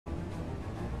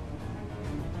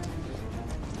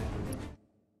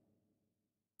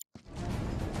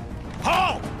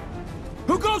Halt!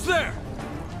 Who goes there?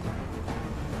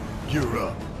 You're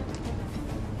up.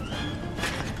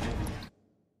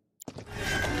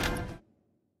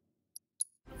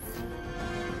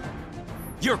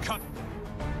 You're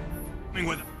coming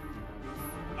with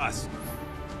us.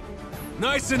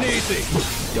 Nice and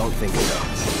easy. Don't think so.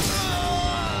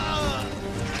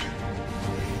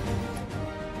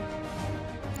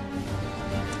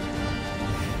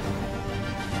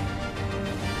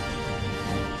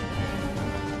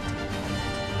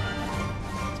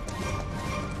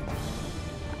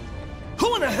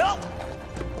 Who in the hell?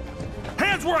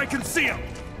 Hands where I can see them.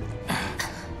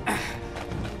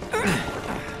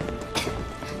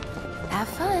 Have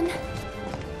fun.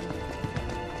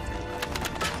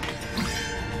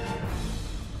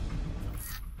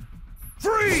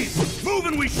 Freeze! Move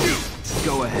and we shoot!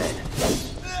 Go ahead.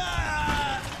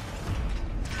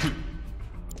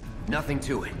 Nothing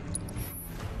to it.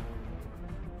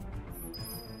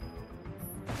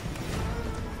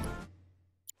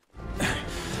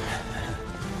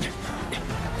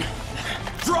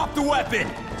 Drop the weapon!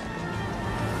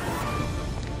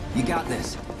 You got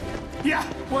this. Yeah,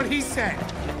 what he said.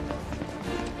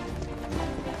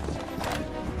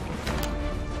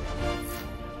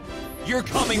 You're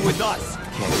coming with us!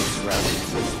 Can't be surrounded.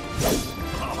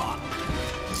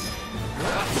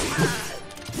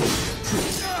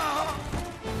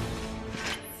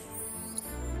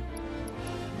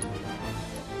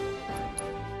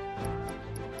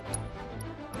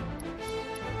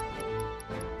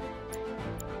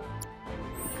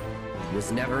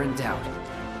 Was never in doubt.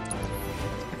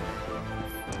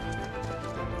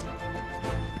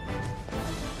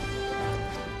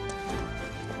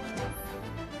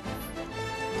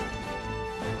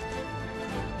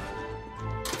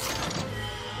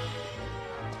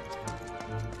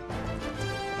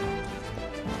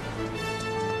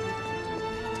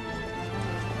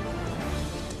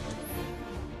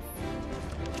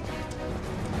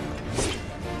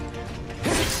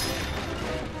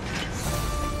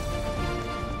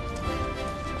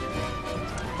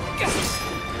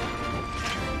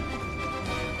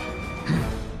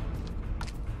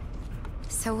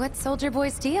 So what's Soldier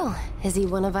Boy's deal? Is he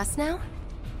one of us now?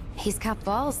 He's got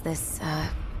balls, this,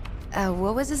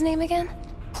 what was his name again?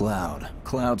 Cloud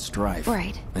Strife.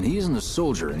 Right. And he isn't a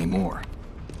soldier anymore.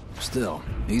 Still,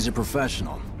 he's a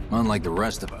professional, unlike the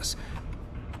rest of us.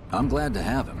 I'm glad to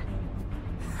have him.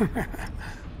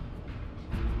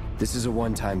 This is a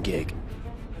one-time gig.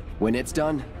 When it's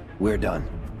done, we're done.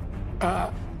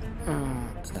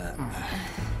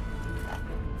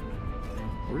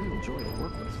 Real joy to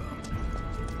work with them.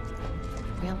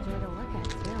 Real joy to look at,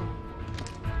 too.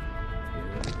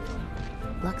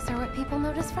 Looks are what people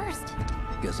notice first.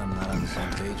 Guess I'm not on the same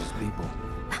page as people.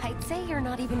 I'd say you're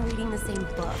not even reading the same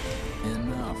book.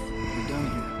 Enough. We're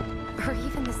done here. Or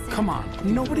even the same... Come on,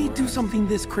 nobody do something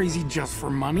this crazy just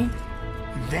for money.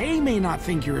 They may not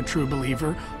think you're a true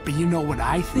believer, but you know what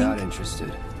I think? Not interested.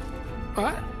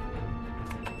 What?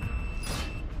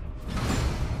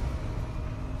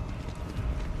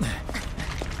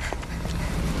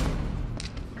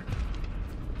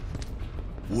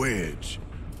 Wedge.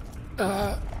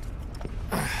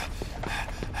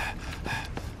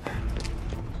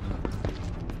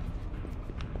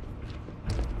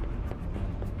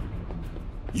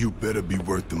 You better be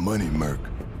worth the money, Merc.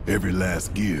 Every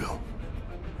last gill.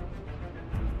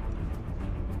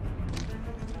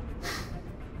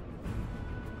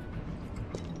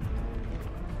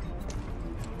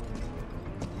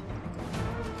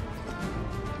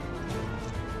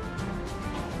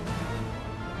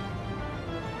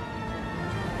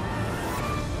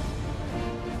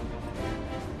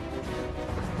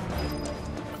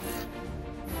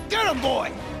 Get him,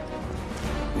 boy!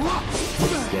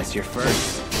 Guess you're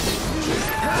first.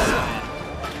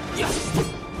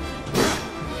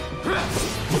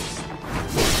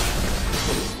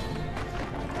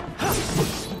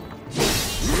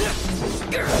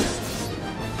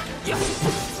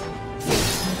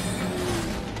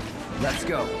 Let's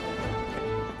go.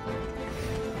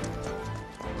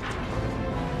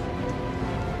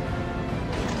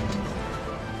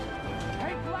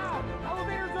 Hey, Cloud!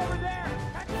 Elevator's over there!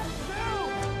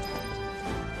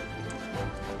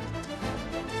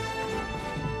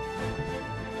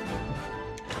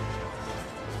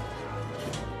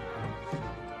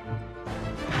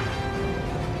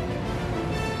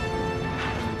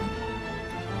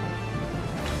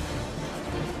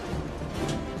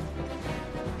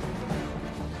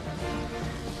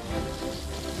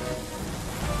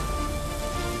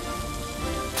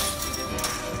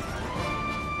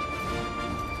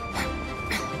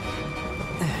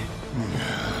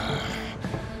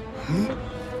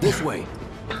 This way.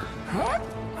 Huh?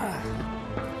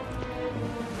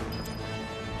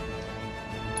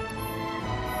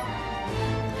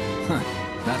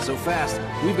 Not so fast.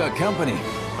 We've got company.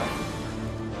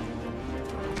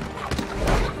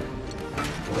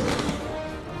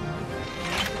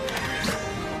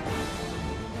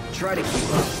 Try to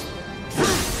keep up.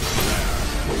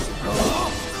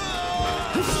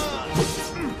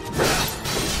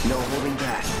 No holding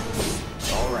back.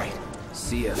 All right.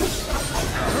 See ya.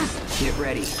 Get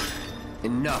ready.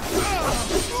 Enough.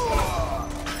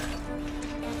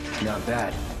 Not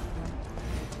bad.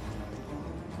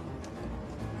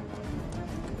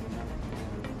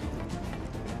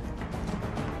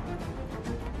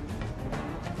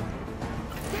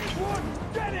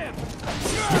 Get him!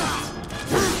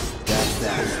 That's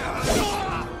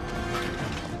that.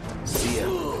 See ya.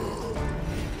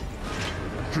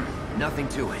 Nothing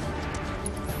to it.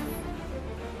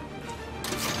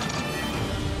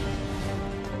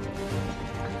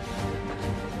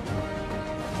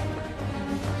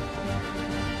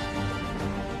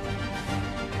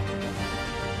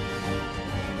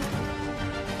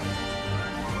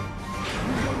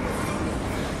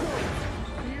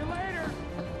 See you later!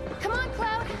 Come on,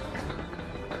 Cloud.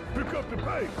 Pick up the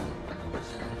pace!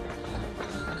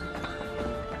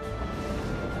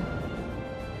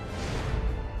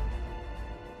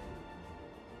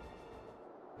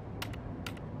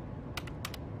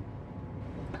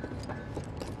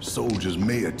 Soldiers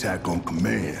may attack on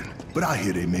command, but I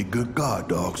hear they make good guard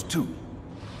dogs too.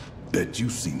 Bet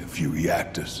you've seen a few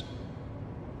reactors.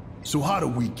 So how do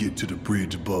we get to the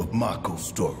bridge above Mako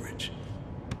storage?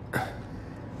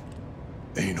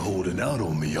 Ain't holding out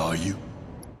on me, are you?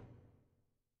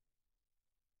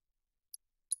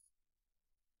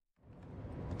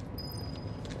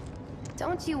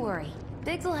 Don't you worry.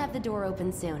 Biggs will have the door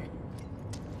open soon.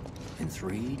 In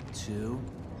 3, 2...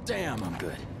 Damn, I'm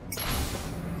good.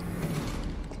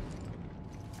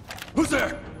 Who's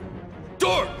there?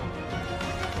 Door!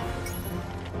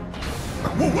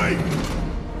 Whoa, wait!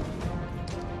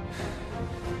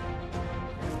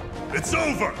 It's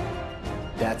over!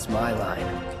 That's my line.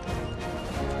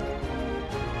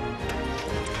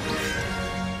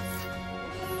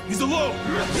 He's alone!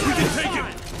 We can take him!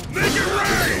 Make it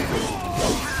rain!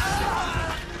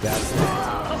 That's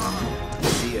that.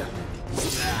 See ya.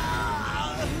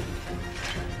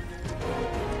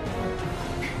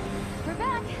 We're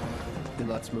back. Then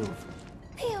let's move.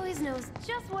 He always knows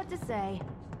just what to say.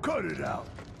 Cut it out.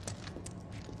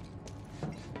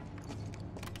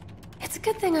 It's a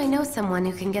good thing I know someone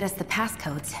who can get us the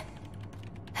passcodes.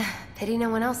 Pity no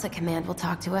one else at command will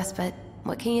talk to us, but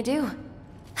what can you do?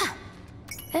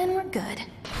 Then we're good.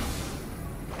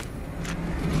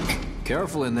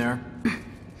 Careful in there.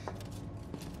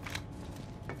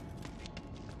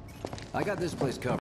 I got this place covered.